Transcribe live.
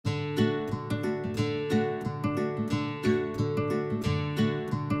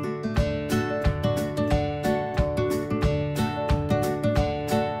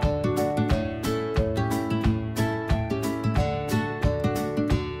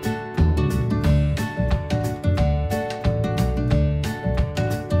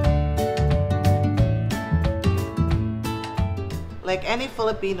Like any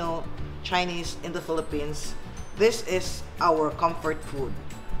Filipino Chinese in the Philippines, this is our comfort food.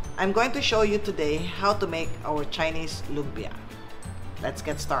 I'm going to show you today how to make our Chinese lumpia. Let's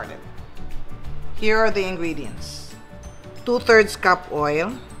get started. Here are the ingredients. 2/3 cup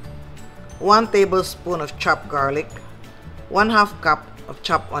oil, 1 tablespoon of chopped garlic, 1/2 cup of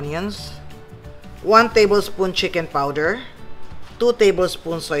chopped onions, 1 tablespoon chicken powder, 2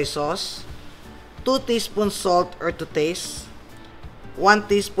 tablespoons soy sauce, 2 teaspoons salt or to taste, 1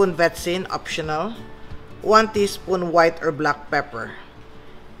 teaspoon vetsin optional, 1 teaspoon white or black pepper,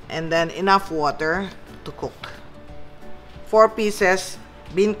 and then enough water to cook. 4 pieces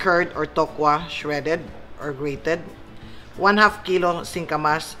bean curd or tokwa shredded or grated, 1/2 kilo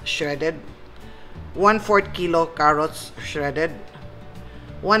singkamas shredded, 1/4 kilo carrots shredded,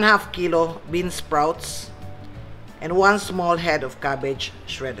 1/2 kilo bean sprouts, and 1 small head of cabbage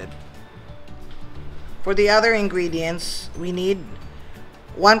shredded. For the other ingredients, we need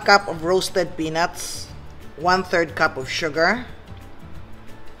 1 cup of roasted peanuts, 1/3 cup of sugar,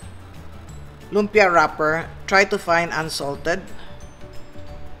 lumpia wrapper, try to find unsalted,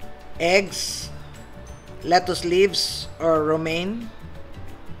 eggs, lettuce leaves or romaine,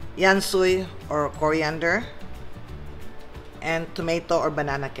 yansui or coriander, and tomato or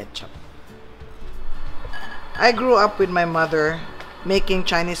banana ketchup. I grew up with my mother making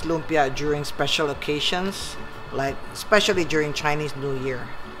Chinese lumpia during special occasions, like especially during Chinese New Year.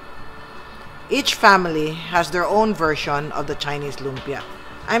 Each family has their own version of the Chinese lumpia.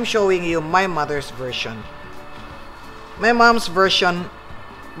 I'm showing you my mother's version. My mom's version,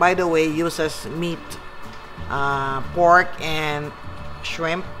 by the way, uses meat, pork and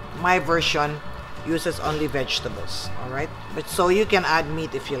shrimp. My version uses only vegetables. Alright, but so you can add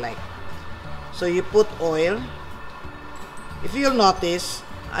meat if you like. So you put oil. If you'll notice,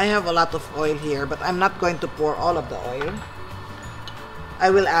 I have a lot of oil here, but I'm not going to pour all of the oil.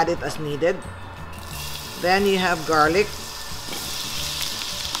 I will add it as needed. Then you have garlic,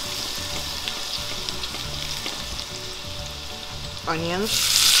 onions,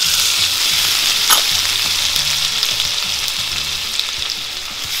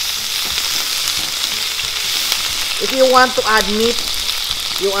 if you want to add meat,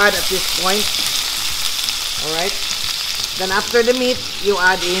 you add at this point. Alright, then after the meat, you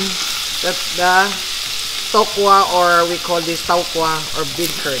add in the tokwa, or we call this tokwa or bean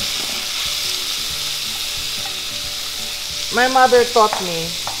curd. My mother taught me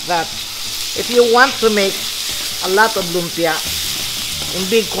that if you want to make a lot of lumpia in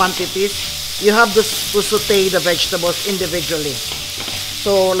big quantities, you have to saute the vegetables individually.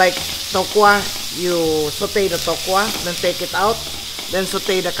 So like tokwa, you saute the tokwa, then take it out, then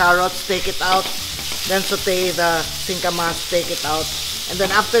saute the carrots, take it out, then saute the singkamas, take it out, and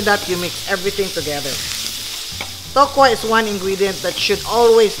then after that you mix everything together. Tokwa is one ingredient that should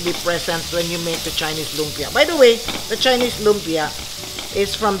always be present when you make the Chinese lumpia. By the way, the Chinese lumpia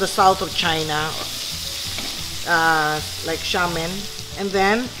is from the south of China, like Xiamen. And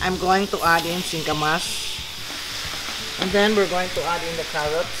then I'm going to add in singkamas, and then we're going to add in the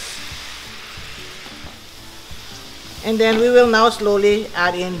carrots, and then we will now slowly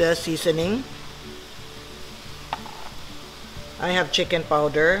add in the seasoning. I have chicken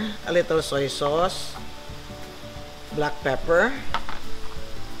powder, a little soy sauce, black pepper,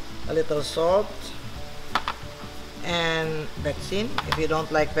 a little salt, and vetsin. If you don't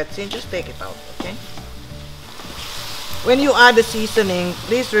like vetsin, just take it out, okay? When you add the seasoning,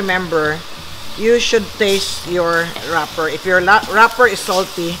 please remember, you should taste your wrapper. If your wrapper is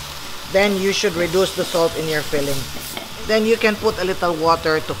salty, then you should reduce the salt in your filling. Then you can put a little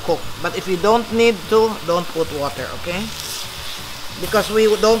water to cook. But if you don't need to, don't put water, okay? Because we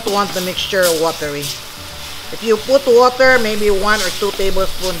don't want the mixture watery. If you put water, maybe 1 or 2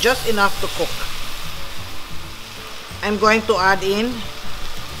 tablespoons, just enough to cook. I'm going to add in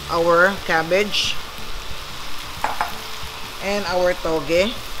our cabbage and our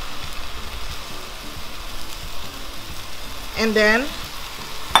toge, and then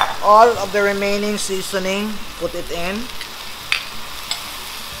all of the remaining seasoning, put it in.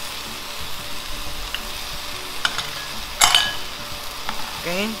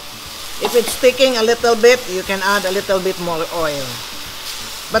 Okay, if it's sticking a little bit, you can add a little bit more oil,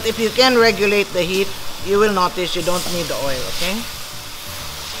 but if you can regulate the heat, you will notice you don't need the oil. Okay,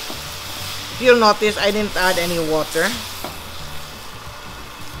 if you'll notice, I didn't add any water.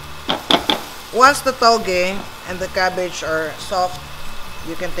 Once the toge and the cabbage are soft,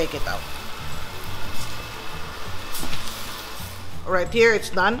 you can take it out. Alright, here it's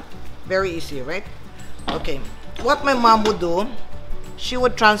done. Very easy, right? Okay, what my mom would do, she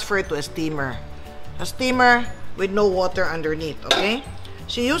would transfer it to a steamer. A steamer with no water underneath, okay?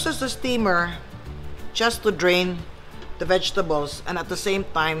 She uses the steamer just to drain the vegetables and at the same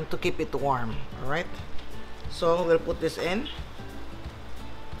time to keep it warm, all right? So we'll put this in.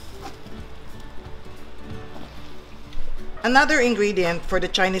 Another ingredient for the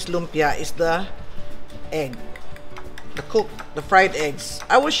Chinese lumpia is the egg, the fried eggs.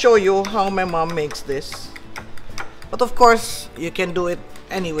 I will show you how my mom makes this, but of course you can do it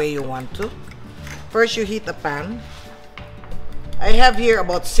any way you want to. First, you heat a pan. I have here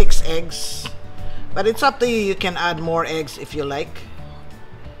about 6 eggs, but it's up to you. You can add more eggs if you like.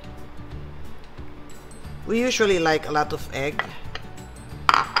 We usually like a lot of egg.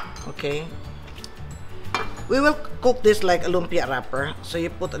 Okay. We will cook this like a lumpia wrapper. So you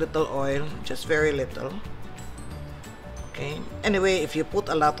put a little oil, just very little. Okay. Anyway, if you put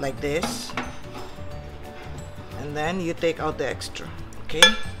a lot like this, and then you take out the extra. Okay.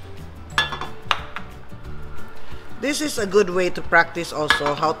 This is a good way to practice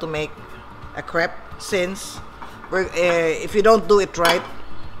also how to make a crepe, since if you don't do it right,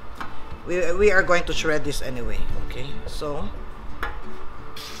 we are going to shred this anyway. Okay, so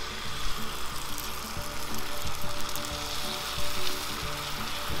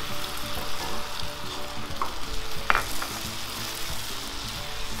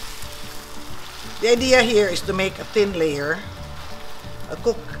the idea here is to make a thin layer,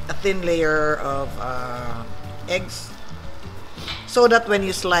 cook a thin layer of eggs, so that when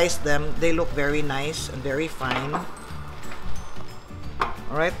you slice them, they look very nice and very fine.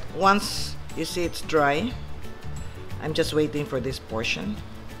 Alright, once you see it's dry, I'm just waiting for this portion.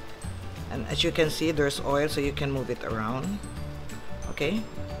 And as you can see, there's oil, so you can move it around. Okay,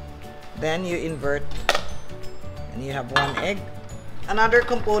 then you invert, and you have 1 egg. Another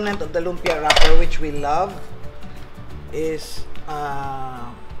component of the lumpia wrapper which we love is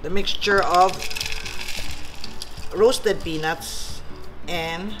the mixture of roasted peanuts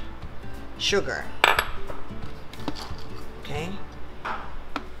and sugar. Okay.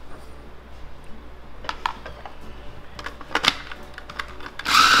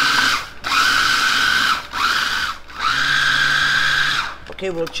 Okay,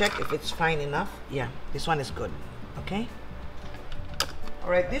 we'll check if it's fine enough. Yeah, this one is good. Okay.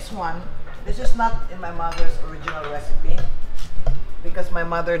 Alright, this is not in my mother's original recipe, because my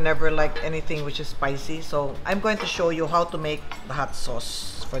mother never liked anything which is spicy. So I'm going to show you how to make the hot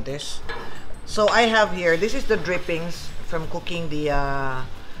sauce for this. So I have here, this is the drippings from cooking the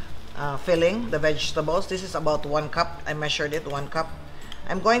filling, the vegetables. This is about 1 cup. I measured it, 1 cup.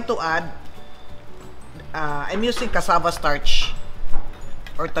 I'm going to add, I'm using cassava starch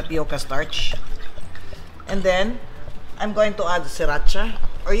or tapioca starch. And then I'm going to add sriracha,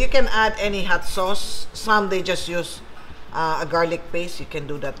 or you can add any hot sauce. Some they just use a garlic paste. You can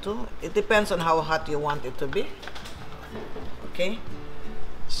do that too. It depends on how hot you want it to be. Okay,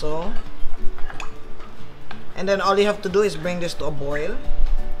 so, and then all you have to do is bring this to a boil.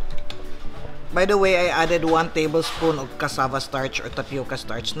 By the way, I added 1 tablespoon of cassava starch or tapioca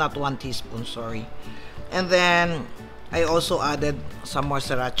starch, not 1 teaspoon, sorry. And then I also added some more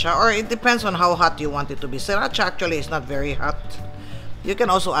sriracha, or it depends on how hot you want it to be. Sriracha actually is not very hot. You can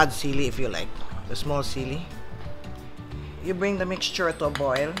also add sili if you like, the small sili. You bring the mixture to a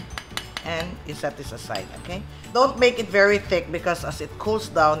boil and you set this aside, okay? Don't make it very thick, because as it cools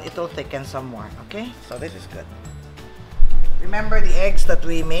down, it will thicken some more, okay? So this is good. Remember the eggs that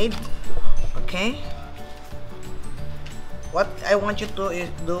we made, okay? What I want you to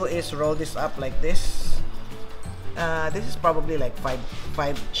do is roll this up like this. This is probably like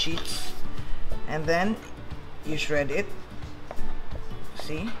five sheets, and then you shred it.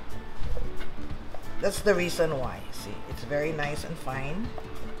 See, that's the reason why. See, it's very nice and fine.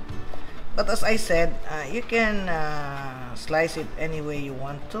 But as I said, you can slice it any way you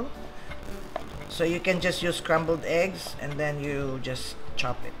want to. So you can just use scrambled eggs, and then you just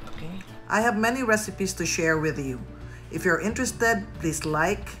chop it. Okay, I have many recipes to share with you. If you're interested, please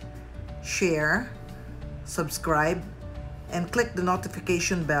like, share, subscribe, and click the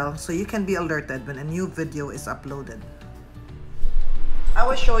notification bell so you can be alerted when a new video is uploaded. I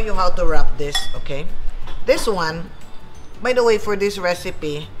will show you how to wrap this, okay? This one, by the way, for this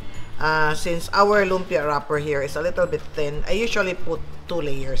recipe, since our lumpia wrapper here is a little bit thin, I usually put 2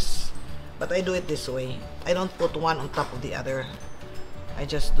 layers, but I do it this way. I don't put one on top of the other. I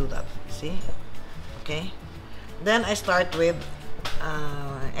just do that, see? Okay? Then I start with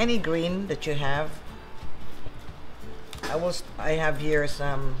any green that you have. I have here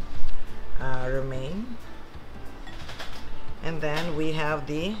some romaine, and then we have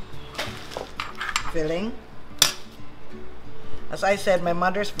the filling. As I said, my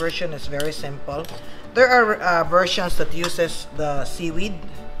mother's version is very simple. There are versions that uses the seaweed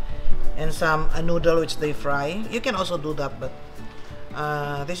and some a noodle which they fry. You can also do that, but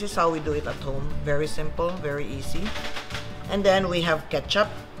this is how we do it at home. Very simple, very easy. And then we have ketchup.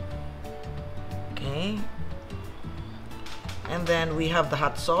 Okay. And then we have the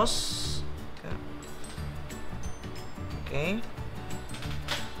hot sauce. Okay.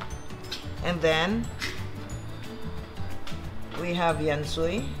 And then we have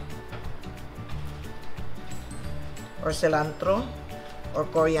yansui or cilantro or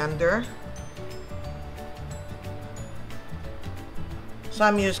coriander.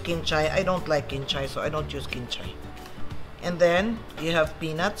 Some use kinchay. I don't like kinchay, so I don't use kinchay. And then you have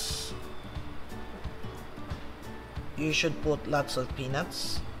peanuts. You should put lots of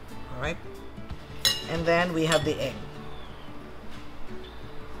peanuts. Alright. And then we have the egg.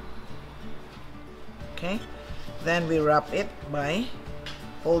 Okay. Then we wrap it by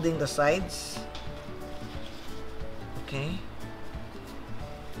holding the sides. Okay.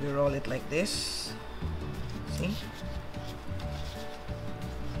 We roll it like this. See?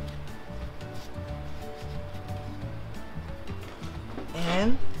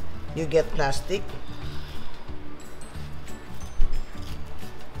 And you get plastic.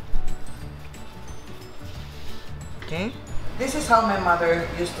 Okay. This is how my mother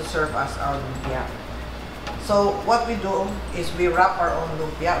used to serve us our lumpia. So what we do is we wrap our own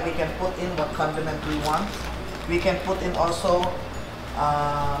lumpia. We can put in what condiment we want. We can put in also,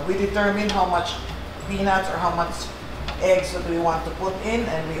 we determine how much peanuts or how much eggs that we want to put in.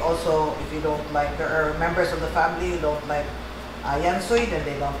 And we also, if you don't like, there are members of the family who don't like yansui, then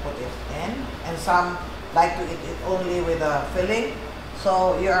they don't put it in. And some like to eat it only with a filling.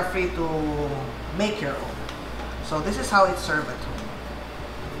 So you are free to make your own. So this is how it's served at home.